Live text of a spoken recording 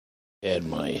Had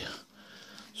my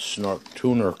Snark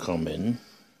tuner come in.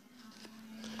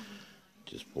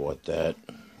 Just bought that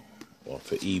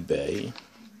off of eBay.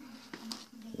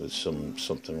 It was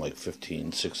something like $15,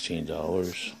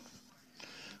 $16.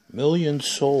 Millions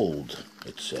sold,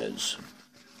 it says.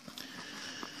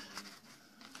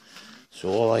 So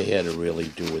all I had to really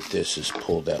do with this is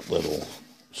pull that little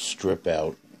strip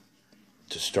out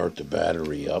to start the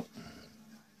battery up.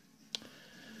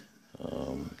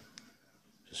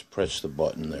 Just press the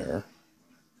button there.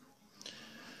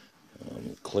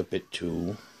 Clip it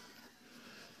to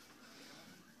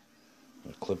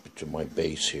my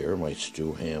base here, my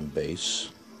stew ham base.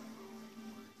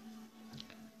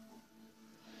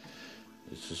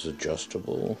 This is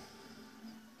adjustable,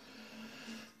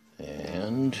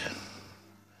 and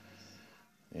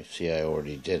you see I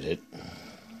already did it.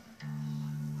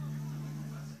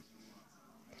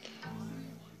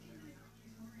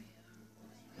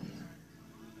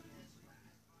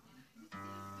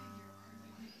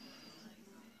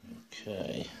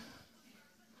 Okay.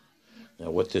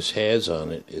 Now what this has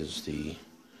on it is the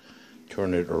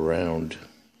turn it around.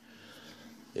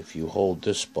 If you hold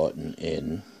this button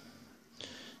in,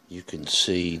 you can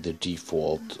see the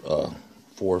default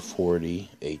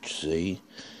 440 HZ,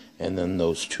 and then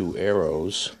those two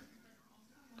arrows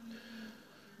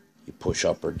you push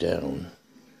up or down.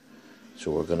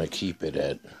 So we're going to keep it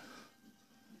at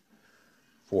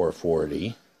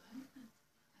 440.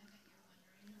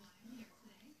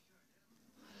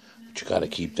 But you got to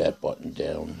keep that button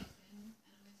down.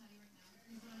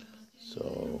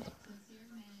 So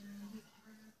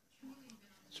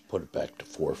let's put it back to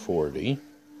 440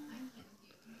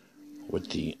 with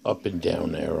the up and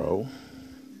down arrow,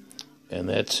 and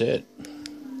that's it.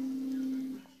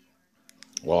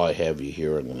 While I have you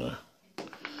here, I'm going to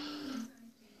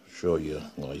show you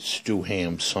my stew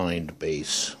ham signed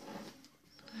base.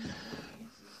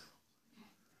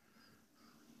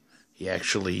 He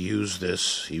actually used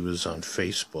this. He was on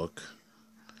Facebook.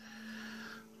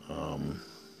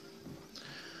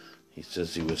 He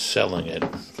says he was selling it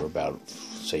for about,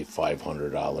 say,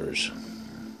 $500.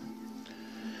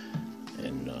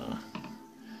 And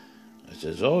I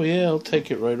says, oh yeah, I'll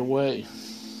take it right away.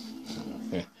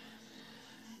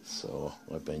 So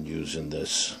I've been using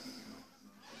this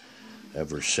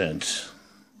ever since.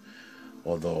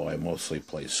 Although I mostly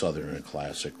play Southern and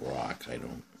classic rock,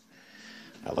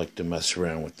 I like to mess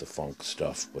around with the funk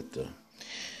stuff, but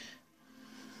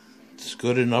it's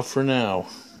good enough for now.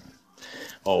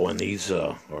 Oh, and these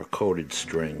are coated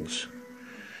strings.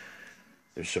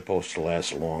 They're supposed to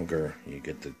last longer. You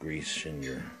get the grease in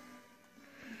your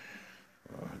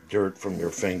dirt from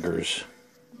your fingers.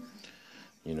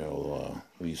 You know,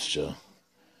 we used to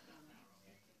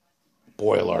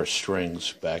boil our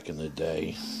strings back in the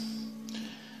day.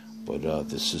 But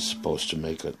this is supposed to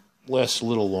make it last a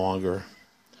little longer.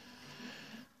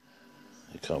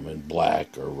 They come in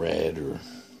black or red or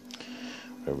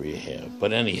whatever you have.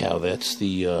 But anyhow, that's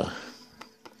the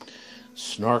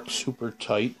Snark Super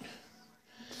Tight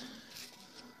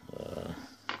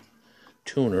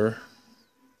tuner.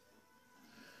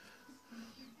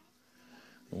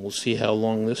 And we'll see how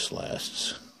long this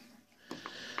lasts.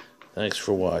 Thanks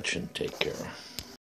for watching. Take care.